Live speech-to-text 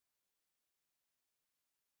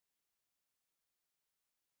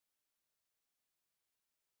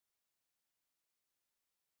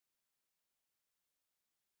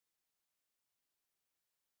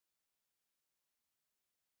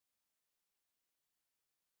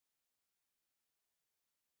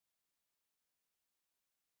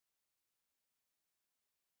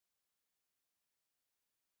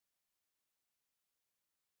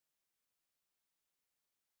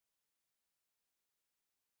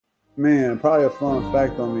Man, probably a fun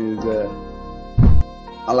fact on me is that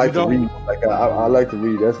I like to read. Like I like to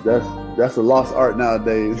read. That's a lost art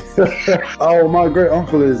nowadays. Oh, my great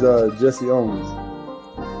uncle is Jesse Owens.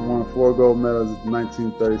 He won 4 gold medals in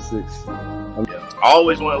 1936. I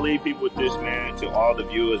always want to leave people with this, man, to all the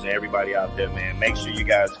viewers and everybody out there, man. Make sure you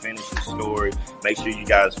guys finish your story. Make sure you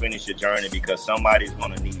guys finish your journey because somebody's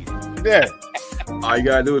going to need it. Yeah. All you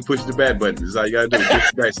got to do is push the back button. That's all you got to do is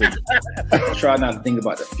push the back signal. Try not to think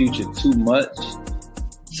about the future too much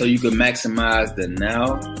so you can maximize the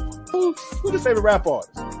now. Who's your favorite rap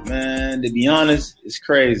artist? Man, to be honest, it's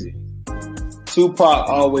crazy. Tupac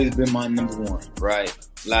always been my number one, right?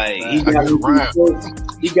 Like he got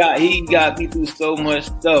me through so much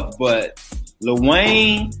stuff, but Lil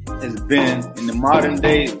Wayne has been in the modern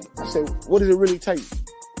day. I said, what does it really take?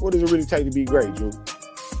 What does it really take to be great, Drew?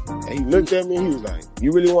 And he looked at me and he was like,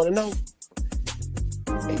 you really want to know?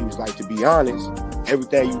 And he was like, to be honest,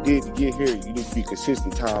 everything you did to get here, you need to be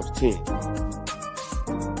consistent times 10.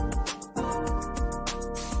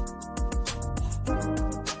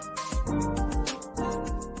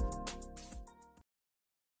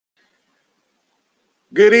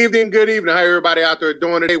 Good evening. How everybody out there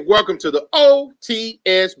doing today? Welcome to the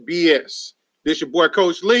O.T.S.B.S. This your boy,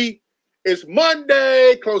 Coach Lee. It's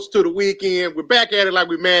Monday, close to the weekend. We're back at it like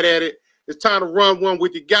we're mad at it. It's time to run one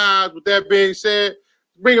with you guys. With that being said,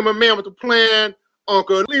 bring him a man with a plan,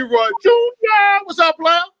 Uncle Leroy Jr. What's up,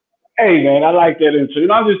 love? Hey, man, I like that intro.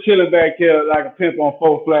 I'm just chilling back here like a pimp on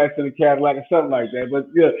 4 flats in a Cadillac or something like that. But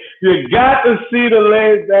yeah, you got to see the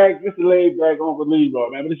laid back Uncle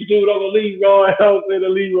Leroy, man. But if you do it Uncle Leroy, I'll say the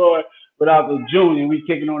Leroy without the Junior. We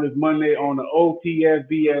kicking on this Monday on the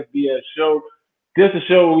O.T.S.B.S Show. This is a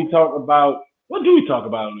show where we talk about, what do we talk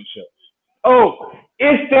about on the show? Oh,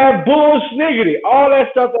 it's that bullsniggity. All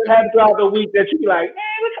that stuff that happens throughout the week that you be like, man,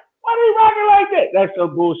 why are they rocking like that? That's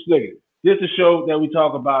some bullsniggity. This is a show that we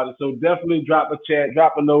talk about it. So definitely drop a chat,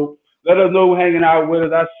 drop a note. Let us know who's hanging out with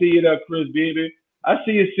us. I see you there, Chris Baby. I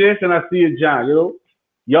see you, sis, and I see you, John. You know,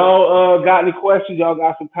 y'all got any questions? Y'all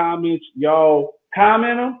got some comments? Y'all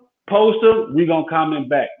comment them, post them. We gonna comment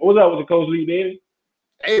back. What's up with the Coach Lee, baby?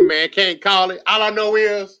 Hey, man, can't call it. All I know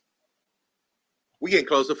is we getting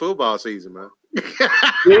close to football season, man. Big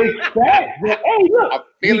facts. Hey, look. I'm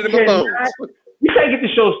feeling it in my bones. We can't get the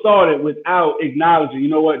show started without acknowledging, you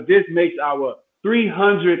know what? This makes our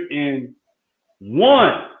 301.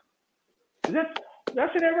 Did I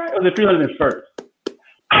say that right? Or is it 301st?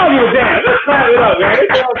 I don't give a damn. Let's clap it up, man. You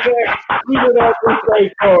know what I'm saying? We've been at this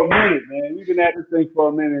thing for a minute, man. We've been at this thing for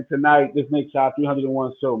a minute. Tonight, this makes our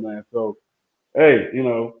 301 show, man. So, hey, you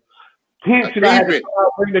know, hence I had to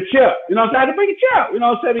bring the chip. You know what I'm saying? I had to bring a chip. You know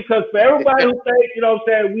what I'm saying? Because for everybody who thinks, you know what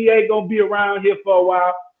I'm saying, we ain't going to be around here for a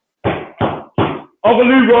while, Uncle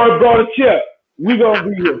Leroy brought a chip. We gonna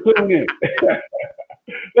be here. Tune in.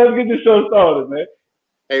 Let's get the show started, man.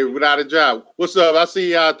 Hey, without a job. What's up? I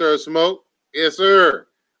see you out there, Smoke. Yes, sir.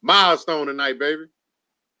 Milestone tonight, baby.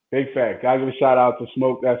 Big fact. Gotta give a shout out to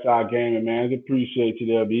Smoke. That's our gaming, man. Appreciate you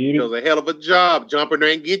there, baby. It was a hell of a job. Jump in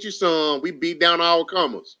there and get you some. We beat down all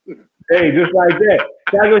comers. Hey, just like that.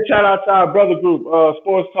 Gotta give a shout out to our brother group,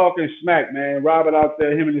 Sports Talk and Smack, man. Robert out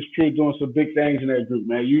there, him and his crew doing some big things in that group,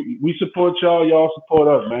 man. We support y'all. Y'all support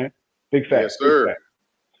us, man. Big fact. Yes, sir. Fact.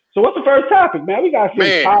 So what's the first topic, man? We got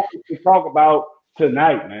some topics to talk about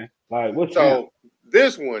tonight, man. Like, what's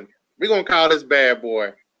this one, we're going to call this bad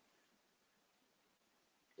boy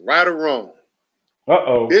Right or Wrong.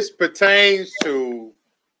 Uh-oh. This pertains to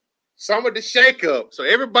some of the shakeup. So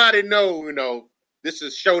everybody know, you know, this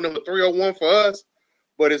is show number 301 for us,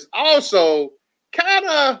 but it's also kind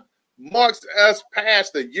of marks us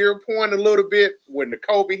past the year point a little bit when the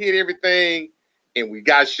COVID hit everything and we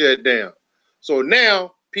got shut down. So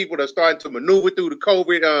now people are starting to maneuver through the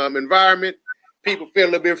COVID environment. People feel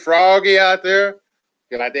a little bit froggy out there.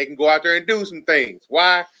 Feel like they can go out there and do some things.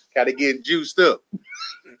 Why? Got to get juiced up.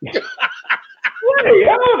 Wait,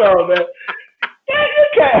 hold on, man.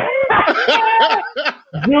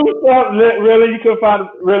 Juiced up, really? You couldn't find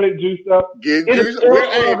really juiced up? Get juiced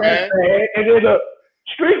up. Hey, man. And in the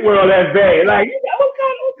street world, that's bad. Like, what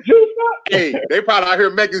kind of juiced up? Hey, they probably out here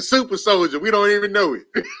making super soldier. We don't even know it.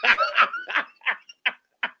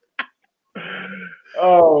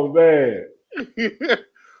 Oh, man.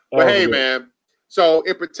 But hey, man. So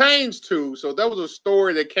it pertains to, so there was a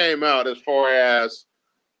story that came out as far as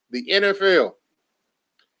the NFL.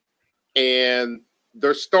 And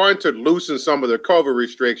they're starting to loosen some of their COVID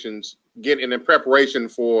restrictions, getting in preparation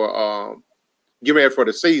for getting ready for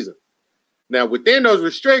the season. Now, within those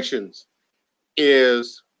restrictions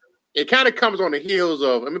is it kind of comes on the heels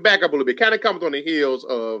of, let me back up a little bit, kind of comes on the heels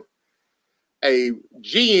of a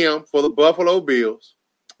GM for the Buffalo Bills.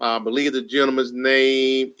 I believe the gentleman's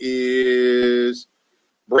name is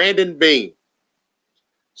Brandon Beane.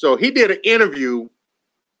 So he did an interview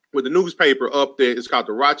with the newspaper up there. It's called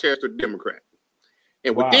the Rochester Democrat.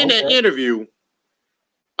 And within that interview,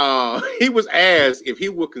 he was asked if he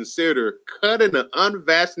would consider cutting an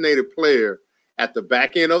unvaccinated player at the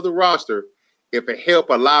back end of the roster if it helped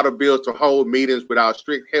allow the Bills to hold meetings without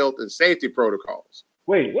strict health and safety protocols.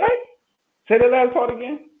 Wait, what? Say the last part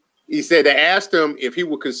again. He said they asked him if he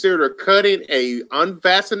would consider cutting a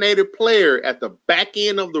unvaccinated player at the back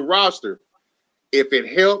end of the roster if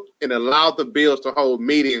it helped and allowed the Bills to hold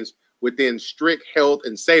meetings within strict health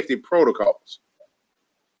and safety protocols.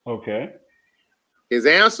 Okay. His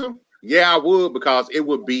answer, yeah, I would, because it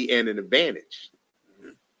would be an advantage.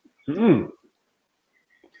 An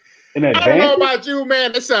advantage? I don't know about you,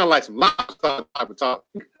 man. That sounds like some lifestyle type of talk.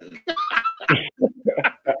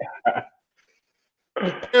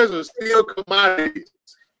 There's a steel commodities.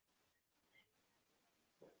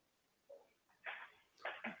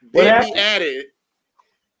 Then he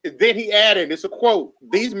added, it's a quote,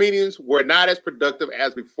 these meetings were not as productive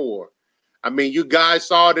as before. I mean, you guys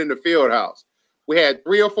saw it in the field house. We had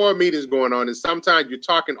 3 or 4 meetings going on, and sometimes you're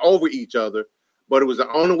talking over each other, but it was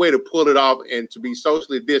the only way to pull it off and to be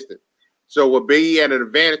socially distant. So it would be at an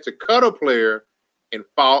advantage to cut a player and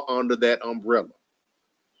fall under that umbrella.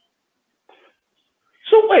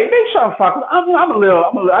 So wait, make sure I'm fucking. I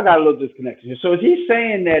got a little disconnection here. So is he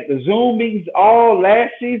saying that the Zoom meetings all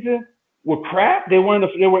last season were crap? They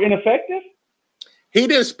were ineffective? He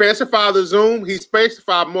didn't specify the Zoom. He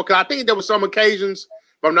specified more, because I think there were some occasions,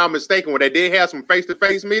 if I'm not mistaken, where they did have some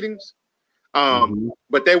face-to-face meetings.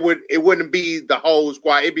 But it wouldn't be the whole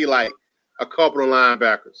squad. It'd be like a couple of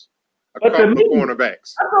linebackers, a couple of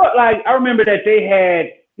cornerbacks. I remember that they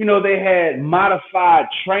had modified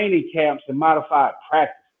training camps and modified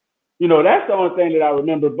practice. That's the only thing that I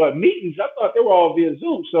remember. But meetings, I thought they were all via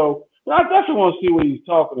Zoom. So I definitely want to see what he's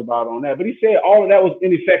talking about on that. But he said all of that was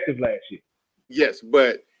ineffective last year. Yes,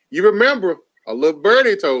 but you remember a little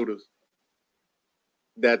birdie told us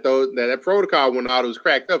that protocol wasn't all it was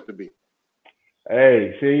cracked up to be.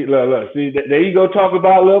 Hey, see, look, see, there you go, talk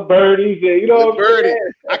about little birdies. You know, little birdie.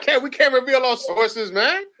 We can't reveal our sources,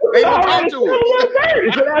 man. They don't talk to us.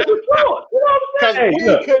 So that's the source. You know what I'm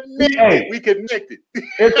saying? We connected.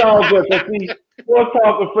 It's all good. See, we're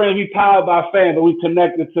talking friends. We powered by fans, but we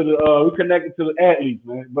connected to the athletes,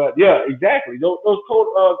 man. But yeah, exactly. Those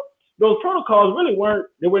protocols really weren't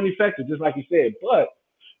effective, just like you said. But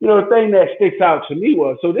the thing that sticks out to me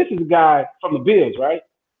was, so this is a guy from the Bills, right?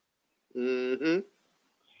 Mm-hmm.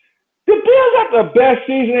 The Bills have the best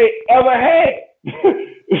season they ever had.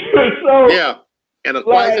 So yeah, and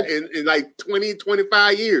in like 20,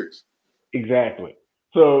 25 years. Exactly.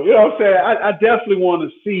 So you know what I'm saying? I definitely want to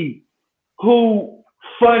see who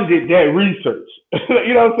funded that research.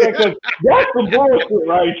 You know what I'm saying? Because that's the bullshit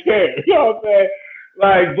right there. You know what I'm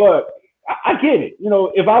saying? But I get it.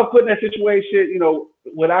 If I was put in that situation,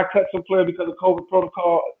 would I cut some player because of COVID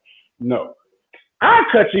protocol? No. I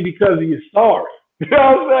cut you because you're sorry. You know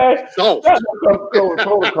what I'm saying? So. That's not COVID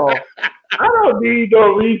protocol. I don't need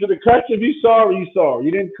no reason to cut you. If you're sorry, you're sorry.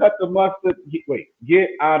 You didn't cut the mustard. Get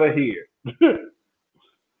out of here.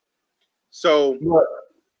 So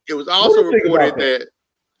it was also reported that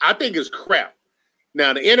I think it's crap.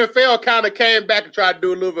 Now the NFL kind of came back and tried to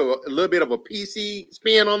do a little bit of a PC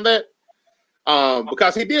spin on that,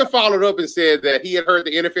 because he did follow it up and said that he had heard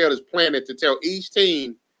the NFL is planning to tell each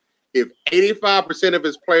team if 85% of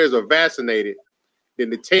his players are vaccinated, then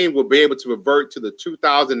the team will be able to revert to the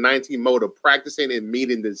 2019 mode of practicing and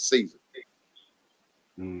meeting this season.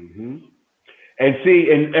 Mm-hmm. And see,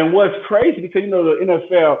 and what's crazy, because the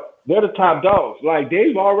NFL, they're the top dogs. Like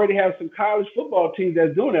they've already have some college football teams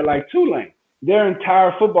that's doing it, like Tulane. Their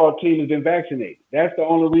entire football team has been vaccinated. That's the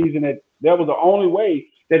only reason that was the only way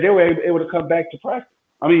that they were able to come back to practice.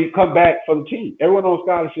 Come back for the team. Everyone on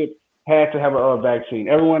scholarship had to have a vaccine.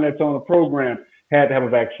 Everyone that's on the program had to have a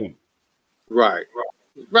vaccine. Right.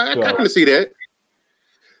 I can see that.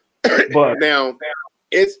 But now,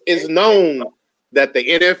 it's known that the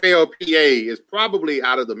NFLPA is probably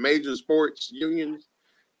out of the major sports unions.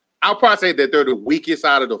 I'll probably say that they're the weakest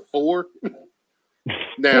out of the 4.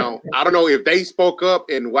 Now, I don't know if they spoke up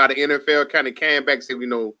and why the NFL kind of came back and said,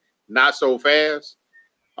 not so fast.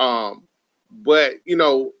 But,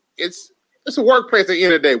 it's a workplace at the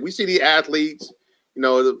end of the day. We see the athletes,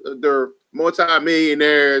 they're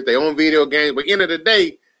multi-millionaires, they own video games, but at the end of the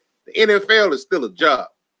day, the NFL is still a job.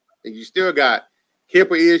 And you still got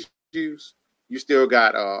HIPAA issues, you still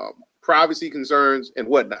got privacy concerns and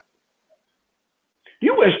whatnot.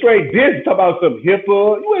 You went straight this, talk about some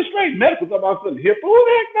HIPAA. You went straight medical, talk about some HIPAA. Who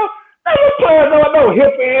the heck know? No player know what no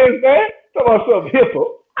HIPAA is, man. Talk about some HIPAA.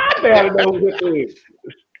 I barely know who HIPAA is.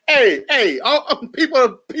 Hey, all,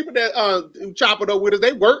 people that chop it up with us,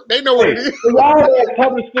 they work. They know what it is. Y'all that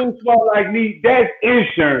public school smart like me, that's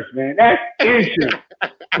insurance, man. That's insurance.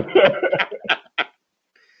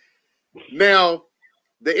 Now,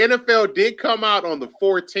 the NFL did come out on the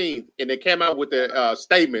 14th, and they came out with a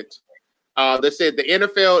statement that said the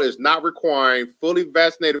NFL is not requiring fully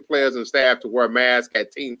vaccinated players and staff to wear masks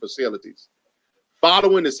at team facilities,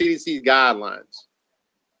 following the CDC guidelines.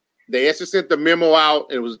 They actually sent the memo out,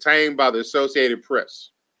 and it was obtained by the Associated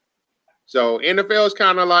Press. So NFL is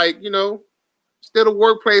kind of like, still a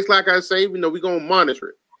workplace, like I say, we're going to monitor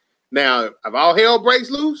it. Now, if all hell breaks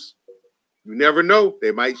loose, you never know.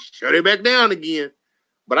 They might shut it back down again.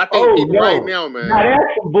 But I think people right now, man. Now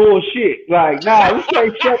that's some bullshit. Like, we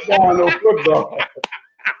can't shut down no football.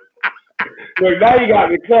 Look, now you got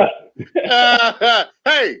me cussing.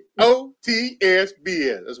 Hey,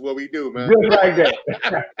 O.T.S.B.S. That's what we do, man. Just like that.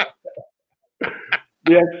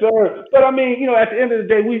 Yes, sir. But I mean, at the end of the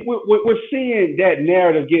day, we're seeing that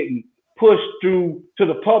narrative getting pushed through to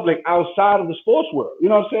the public outside of the sports world. You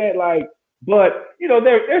know what I'm saying? Like, but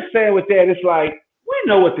they're saying with that, it's like we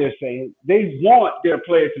know what they're saying. They want their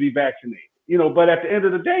players to be vaccinated. But at the end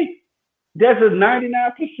of the day, there's a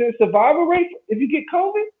 99% survival rate if you get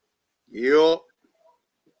COVID. Yep.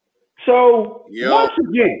 So once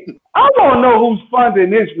again, I want to know who's funding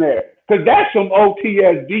this narrative, because that's some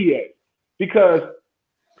O.T.S.B.S. Because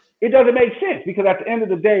it doesn't make sense. Because at the end of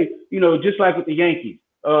the day, just like with the Yankees,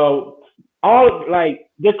 all like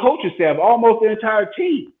their coaching staff, almost the entire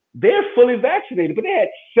team, they're fully vaccinated, but they had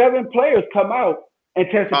 7 players come out and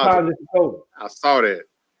tested positive for COVID. I saw that.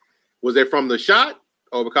 Was it from the shot,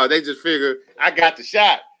 or because they just figured I got the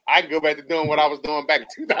shot, I can go back to doing what I was doing back in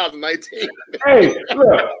 2019? Hey,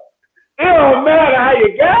 look, it don't matter how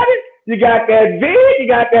you got it. You got that vid, you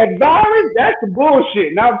got that virus. That's the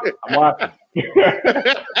bullshit. Now I'm watching.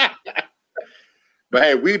 But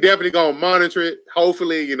hey, we definitely gonna monitor it.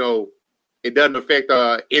 Hopefully, it doesn't affect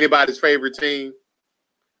anybody's favorite team.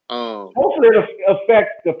 Hopefully, it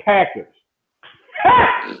affects the Packers.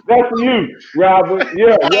 That's you, Robert.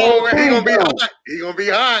 Yeah. Oh, he gonna be hot. He gonna be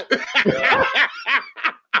hot.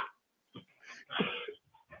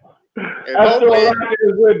 And hopefully,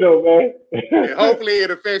 window, man. And hopefully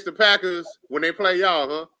it affects the Packers when they play y'all,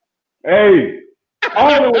 huh? Hey,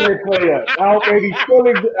 only when they play us. I hope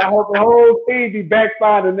I hope the whole team be back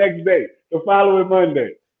fine the next day, the following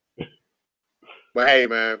Monday. But hey,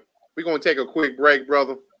 man, we're gonna take a quick break,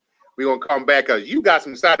 brother. We're gonna come back because you got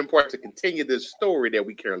some exciting parts to continue this story that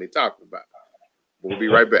we currently talking about. We'll be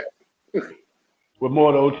right back. With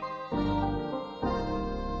more of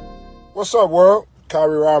What's up, world?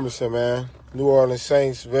 Kyrie Robinson, man. New Orleans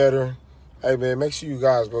Saints veteran. Hey, man, make sure you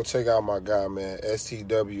guys go check out my guy, man,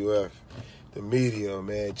 STWF, the media,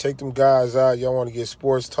 man. Check them guys out. Y'all want to get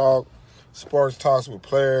sports talks with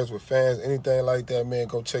players, with fans, anything like that, man,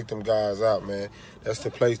 go check them guys out, man. That's the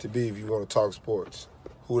place to be if you want to talk sports.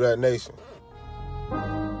 Who that nation?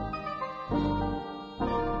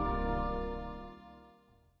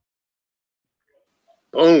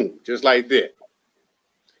 Boom, just like that.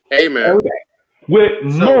 Hey, man. With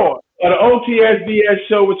more of the O.T.S.B.S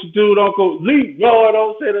Show with your dude, Uncle Leroy.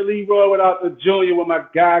 Don't say the Leroy without the Junior, with my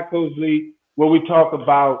guy, Coach Lee, where we talk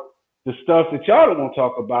about the stuff that y'all don't want to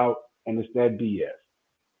talk about, and it's that BS.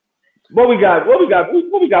 What we got more?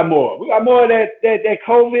 We got more of that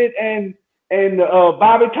COVID and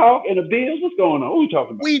Bobby talk and the Bills. What's going on? What we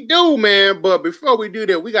talking about? We do, man. But before we do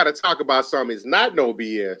that, we got to talk about something. It's not no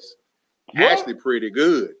BS. What? Actually, pretty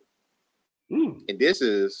good. And this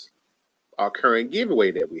is our current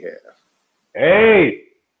giveaway that we have. Hey,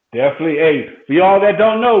 definitely. Hey, for y'all that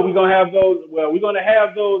don't know, we're gonna have those. Well, we're gonna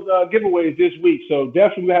have those giveaways this week. So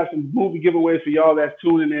definitely we have some movie giveaways for y'all that's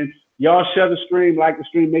tuning in. Y'all share the stream, like the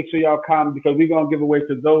stream. Make sure y'all comment because we're gonna give away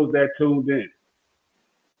to those that tuned in.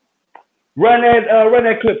 Run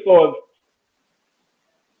that clip for us.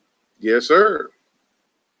 Yes, sir.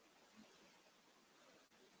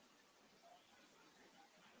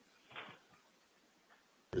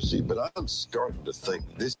 But I'm starting to think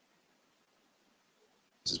this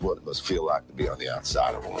is what it must feel like to be on the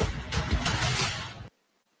outside of one.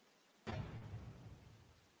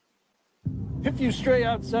 If you stray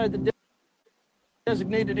outside the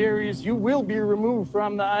designated areas, you will be removed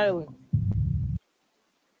from the island.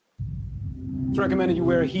 It's recommended you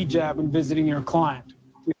wear a hijab when visiting your client.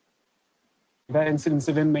 We've had incidents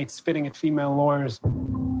of inmates spitting at female lawyers.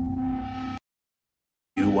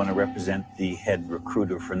 You want to represent the head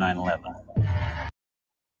recruiter for 9/11.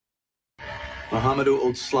 Mohamedou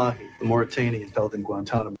O.T.S.B, the Mauritanian held in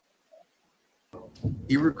Guantanamo.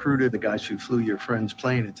 He recruited the guys who flew your friend's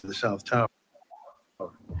plane into the South Tower.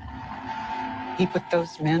 He put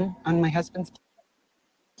those men on my husband's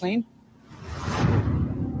plane?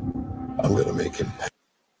 I'm gonna make him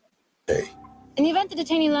pay. In the event the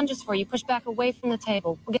detainee lunges for you, push back away from the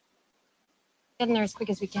table. We'll get in there as quick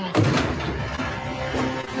as we can.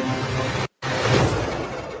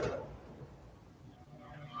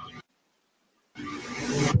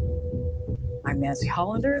 I'm Nancy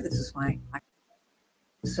Hollander. This is my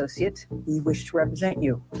associate. We wish to represent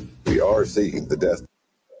you. We are seeking the death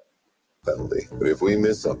penalty, but if we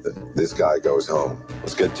miss something, this guy goes home.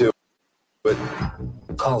 Let's get to it.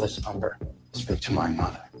 Call this number. Speak to my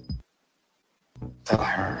mother. Tell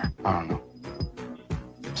her, I don't know,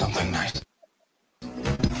 something nice.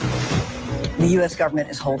 The U.S. government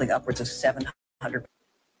is holding upwards of 700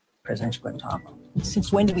 prisoners in Guantanamo.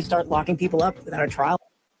 Since when did we start locking people up without a trial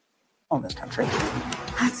in this country?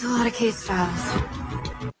 That's a lot of case files.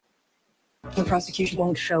 The prosecution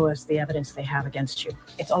won't show us the evidence they have against you.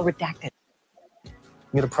 It's all redacted. You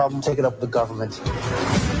got a problem, take it up with the government.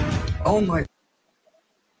 All my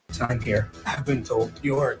time here, I've been told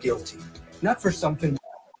you are guilty. Not for something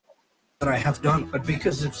that I have done, but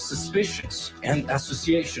because of suspicions and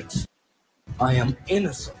associations. I am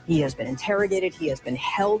innocent. He has been interrogated. He has been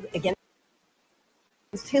held against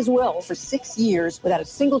his will for 6 years without a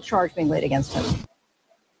single charge being laid against him.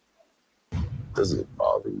 Does it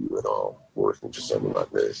bother you at all working for someone like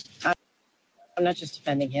this? I'm not just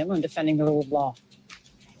defending him. I'm defending the rule of law.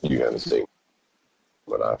 You haven't seen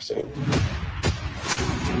what I've seen.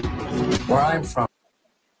 Where I'm from,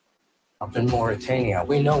 up in Mauritania,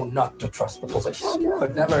 we know not to trust the police.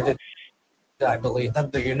 But never did I believe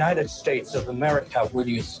that the United States of America would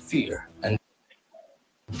use fear and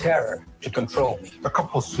terror to control me. A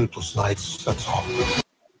couple sleepless nights, that's all.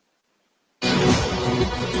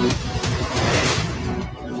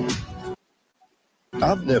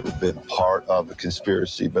 I've never been part of a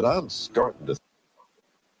conspiracy, but I'm starting to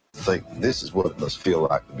think this is what it must feel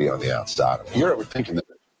like to be on the outside of it. You're overthinking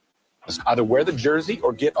this. Either wear the jersey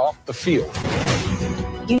or get off the field.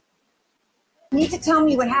 You need to tell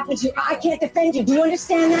me what happened to you. I can't defend you. Do you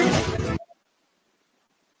understand that?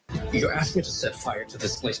 You asked me to set fire to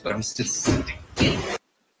this place, but I'm still standing.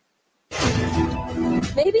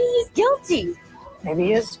 Maybe he's guilty. Maybe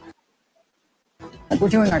he is. We're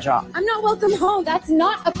doing our job. I'm not welcome home. That's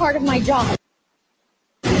not a part of my job.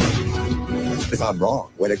 If I'm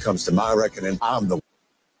wrong, when it comes to my reckoning, I'm the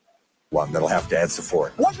one that'll have to answer for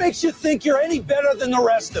it. What makes you think you're any better than the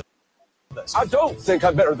rest of us? I don't think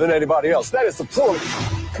I'm better than anybody else. That is the point.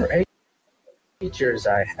 For 8 years,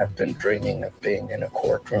 I have been dreaming of being in a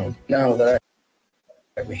courtroom. Now that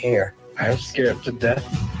I'm here, I'm scared to death.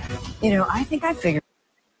 You know, I think I figured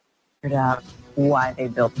out why they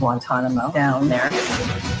built Guantanamo down there.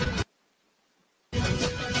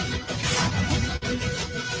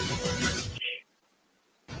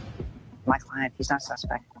 My client, he's not a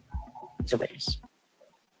suspect. He's a witness.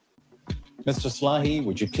 Mr. Slahi,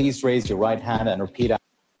 would you please raise your right hand and repeat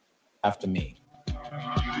after me?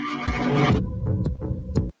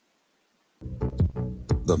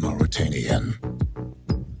 The Mauritanian.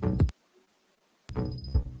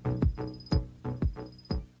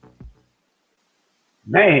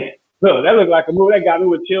 Man, look, that looked like a movie. That got me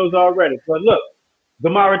with chills already. But look, The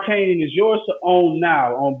Mauritanian is yours to own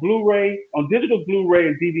now on Blu-ray, on digital Blu-ray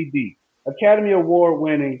and DVD. Academy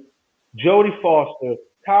Award-winning Jodie Foster,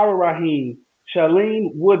 Tara Rahim,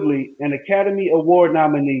 Shailene Woodley, and Academy Award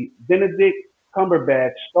nominee Benedict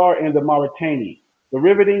Cumberbatch star in The Mauritanian, the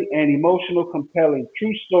riveting and emotional, compelling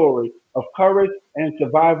true story of courage and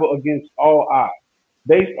survival against all odds.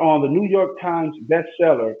 Based on the New York Times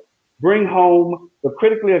bestseller, Bring Home, the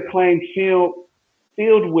critically acclaimed film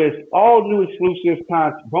filled with all new exclusive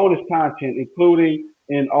bonus content, including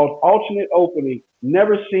an alternate opening,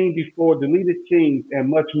 never seen before, deleted scenes, and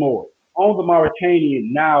much more. On The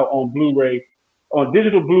Mauritanian now on Blu-ray, on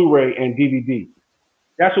digital Blu-ray and DVD.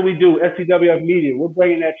 That's what we do, SCWF Media. We're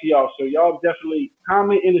bringing that to y'all. So y'all definitely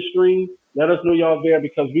comment in the stream. Let us know y'all there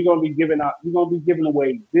because we're gonna be giving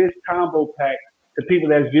away this combo pack to people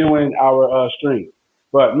that's viewing our stream.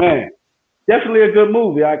 But man, definitely a good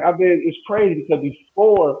movie. It's crazy because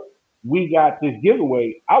before we got this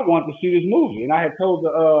giveaway, I wanted to see this movie, and I told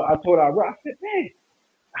our I said, man,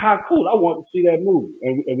 how cool! I want to see that movie,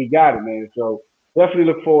 and we got it, man. So definitely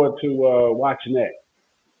look forward to watching that.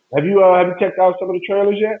 Have you checked out some of the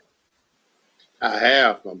trailers yet? I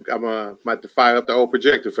have. I'm about to fire up the old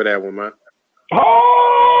projector for that one, man.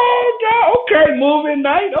 Oh, yeah, okay, movie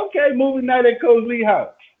night. Okay, movie night at Cozy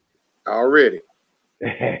House. Already.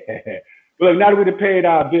 Look, now that we've paid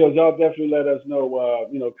our bills, y'all definitely let us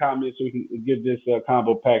know, comments so we can give this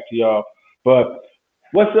combo pack to y'all. But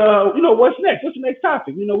what's next? What's the next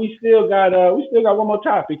topic? We still got one more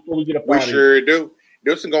topic before we get up out of here. We sure do.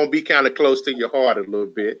 This is gonna be kind of close to your heart a little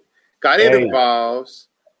bit. Cause it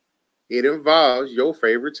involves your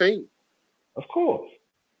favorite team. Of course.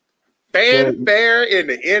 Fanfare in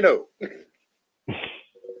the NO.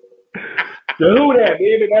 So who that,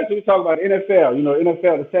 baby? That's what we talk about. NFL.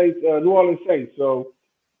 NFL, the Saints, New Orleans Saints. So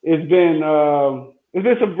it's been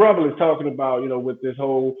some rumblings talking about, with this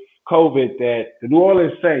whole COVID, that the New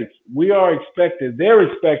Orleans Saints, they're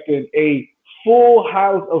expecting a full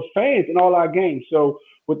house of fans in all our games. So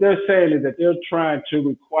what they're saying is that they're trying to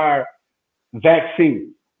require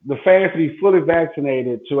vaccines. The fans to be fully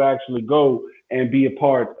vaccinated to actually go and be a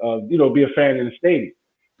part of, be a fan in the stadium.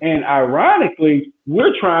 And ironically,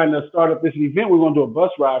 we're trying to start up this event. We're going to do a bus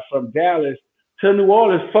ride from Dallas to New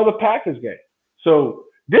Orleans for the Packers game. So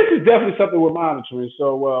this is definitely something we're monitoring.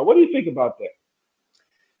 So what do you think about that?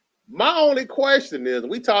 My only question is,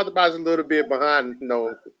 we talked about this a little bit behind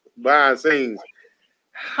scenes.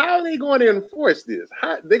 How are they going to enforce this?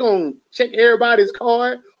 How they going to check everybody's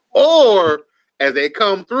card, or as they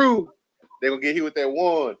come through, they're gonna get hit with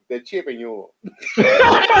that chip in your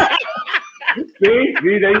arm? See,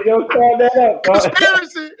 they don't start that up.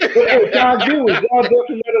 Conspiracy. Y'all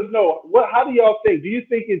definitely let us know. How do y'all think? Do you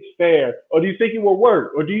think it's fair, or do you think it will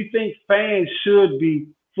work, or do you think fans should be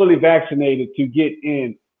fully vaccinated to get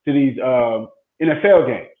into these NFL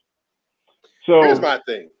games? So here's my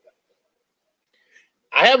thing.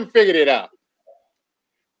 I haven't figured it out.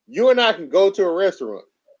 You and I can go to a restaurant.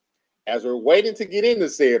 As we're waiting to get into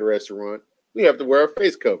said restaurant, we have to wear a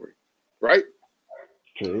face covering, right?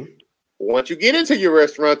 True. Once you get into your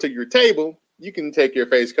restaurant, to your table, you can take your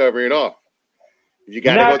face covering off. If you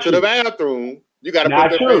got to go to the bathroom, you got to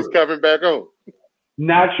put the face covering back on.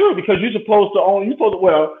 Not true, because you're supposed to,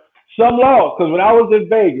 some laws, because when I was in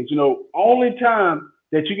Vegas, only time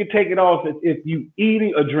that you can take it off is if you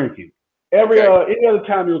eating or drinking. Any other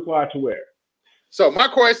time you're required to wear it. So my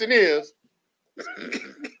question is,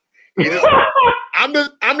 I'm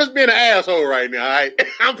just being an asshole right now. All right?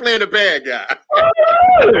 I'm playing the bad guy.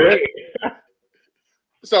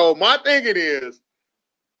 So my thinking is,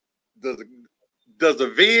 does the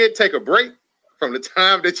vid take a break from the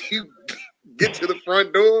time that you get to the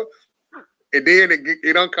front door, and then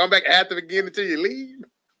it don't come back after again until you leave?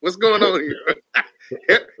 What's going on here?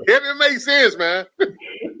 Help it make sense, man.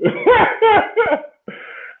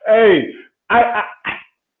 Hey, I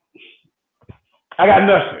got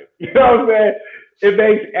nothing. You know what I'm saying? It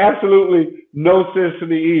makes absolutely no sense to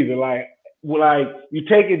me either. Like you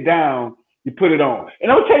take it down, you put it on.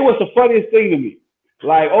 And I'll tell you what's the funniest thing to me.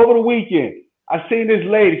 Like over the weekend, I seen this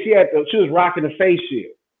lady. She was rocking a face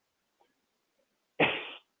shield,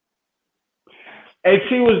 and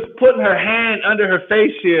she was putting her hand under her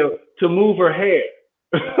face shield to move her hair.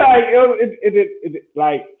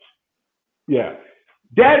 Yeah.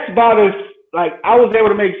 That's about as, I was able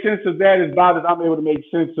to make sense of that as about as I'm able to make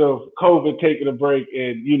sense of COVID taking a break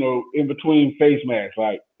and, in between face masks.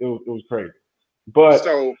 It was crazy. But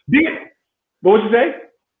what you say?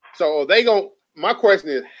 So my question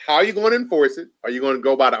is, how are you going to enforce it? Are you going to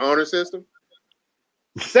go by the honor system?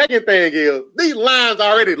 Second thing is, these lines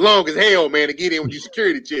are already long as hell, man, to get in with these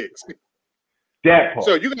security checks. That part.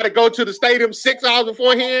 So you got to go to the stadium 6 hours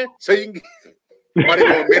beforehand so you can. Are they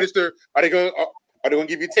going to administer? Are they going to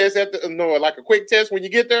give you a test like a quick test when you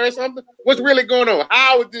get there or something? What's really going on?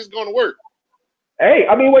 How is this going to work? Hey,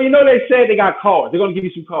 they said they got cards. They're going to give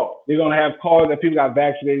you some cards. They're going to have cards that people got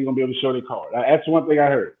vaccinated. You're going to be able to show their card. That's one thing I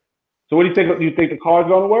heard. So what do you think? Do you think the card's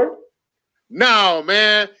going to work? No,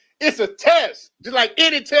 man. It's a test. Just like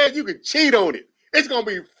any test, you can cheat on it. It's going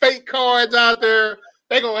to be fake cards out there.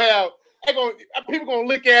 People going to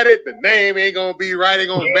look at it. The name ain't going to be right. Ain't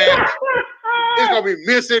going to match. It's going to be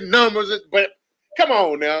missing numbers. But come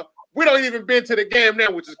on now. We don't even been to the game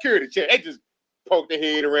now with security check. They just poke their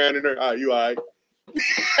head around in there. Oh, you all right?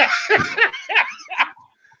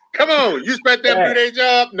 Come on. You expect them to do their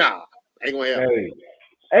job? Nah. Ain't going to happen.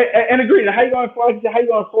 And agree. Now, how you going to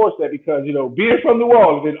enforce that? Because, being from New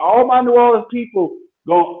Orleans, and all my New Orleans people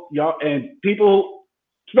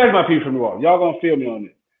especially my people from New Orleans, y'all going to feel me on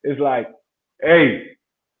this. It's like, hey,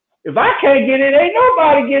 if I can't get in, ain't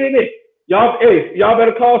nobody getting in. Y'all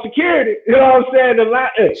better call security. You know what I'm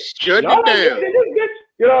saying? Shut it down.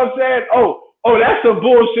 You know what I'm saying? Oh, that's some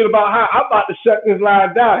bullshit about how I'm about to shut this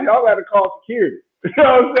line down. Y'all gotta call security. You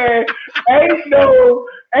know what I'm saying?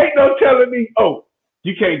 ain't no telling me,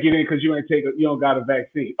 you can't get in because you don't got a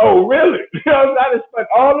vaccine. Oh, really? You know, I just spent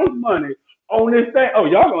all this money on this thing. Oh,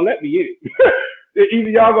 y'all gonna let me in. Either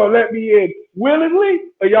y'all gonna let me in willingly,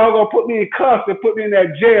 or y'all gonna put me in cuffs and put me in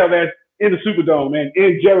that jail that's in the Superdome and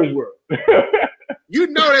in Jerry's World. You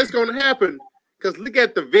know that's gonna happen because look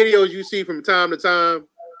at the videos you see from time to time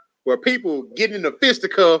where people getting in a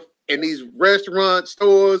fisticuff in these restaurant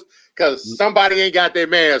stores because somebody ain't got their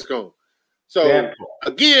mask on. So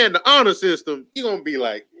again, the honor system, you're gonna be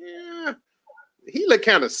like, yeah, he look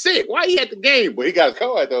kind of sick. Why he at the game? But he got his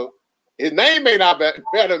card though. His name may not be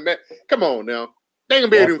better. Come on now. They ain't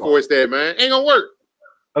gonna be able to enforce that, man. Ain't gonna work.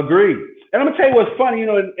 Agreed. And I'm gonna tell you what's funny,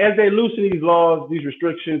 as they loosen these laws, these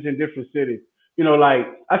restrictions in different cities, like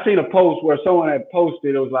I seen a post where someone had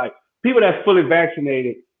posted, it was like, people that's fully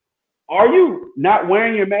vaccinated, are you not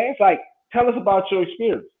wearing your mask? Like, tell us about your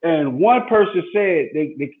experience. And one person said,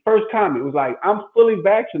 the first comment was like, I'm fully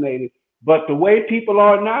vaccinated, but the way people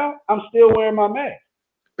are now, I'm still wearing my mask.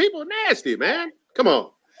 People nasty, man. Come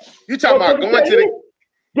on. You talking about going to the...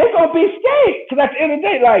 They're going to be scared. Because at the end of the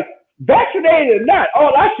day, like, vaccinated or not,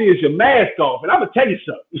 all I see is your mask off. And I'm going to tell you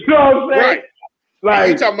something. You know what I'm saying? Right. Like,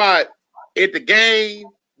 you talking about at the game,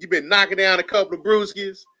 you've been knocking down a couple of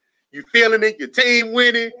brewskis. You feeling it. Your team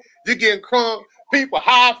winning. You're getting crunk. People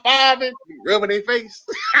high-fiving. You rubbing their face.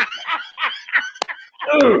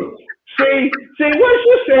 See, once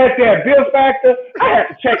you said that Bill Factor, I had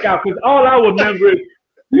to check out because all I remember is,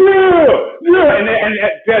 and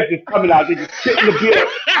that's just coming out. They just sitting the bill.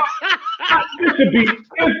 This should be,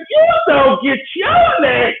 if you don't get your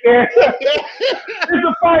leg there, it's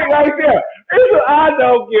a fight right there. I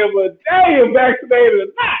don't give a damn vaccinated or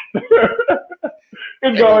not.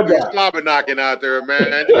 It's going down. Slobber knocking out there, man.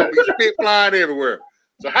 There's going to be spit flying everywhere.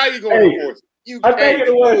 So how you going to enforce it? You can't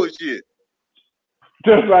do bullshit.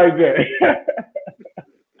 Just like that.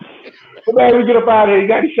 But man, we get up out of here. You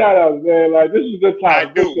got to shout out, man. Like, this is a good time.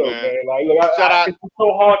 I do, man. Like, look, it's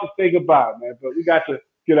so hard to think about, man. But we got to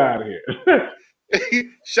get out of here.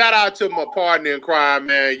 Shout out to my partner in crime,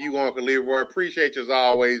 man. You, Uncle Leroy. Appreciate you as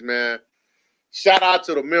always, man. Shout out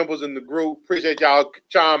to the members in the group. Appreciate y'all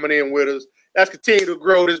chiming in with us. Let's continue to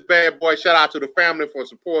grow this bad boy. Shout out to the family for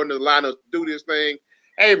supporting us, allowing us to do this thing.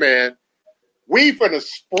 Hey, man, we finna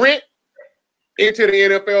sprint into the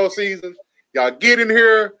NFL season. Y'all get in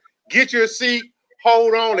here, get your seat,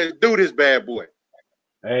 hold on, let's do this bad boy.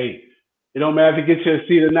 Hey, it don't matter if you get your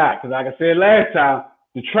seat or not, because like I said last time,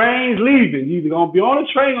 the train's leaving. You're either going to be on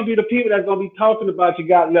the train or be the people that's going to be talking about you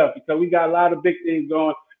got left, because we got a lot of big things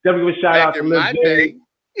going. Definitely give a shout out to Liz Day,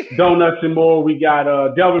 Donuts and More. We got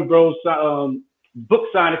Delvin Bros book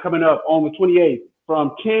signing coming up on the 28th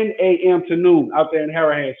from 10 a.m. to noon out there in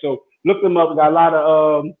Harahan. So look them up. We got a lot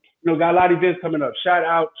of got a lot of events coming up. Shout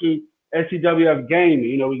out to SCWF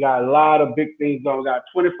Gaming. We got a lot of big things going. We got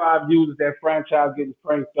 25 users, that franchise getting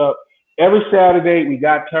cranked up. Every Saturday, we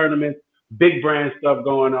got tournaments, big brand stuff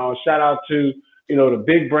going on. Shout out to, the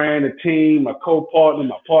big brand, the team, my co-partner,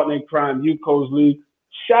 my partner in crime, Yukos Lee.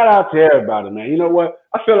 Shout out to everybody, man. You know what?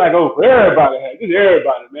 I feel like everybody, just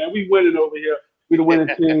everybody, man. We winning over here. We the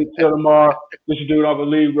winning team till tomorrow. This is dude Uncle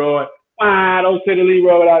Leroy. Don't say the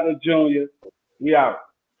Leroy without the Junior. We out.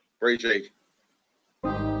 Appreciate you.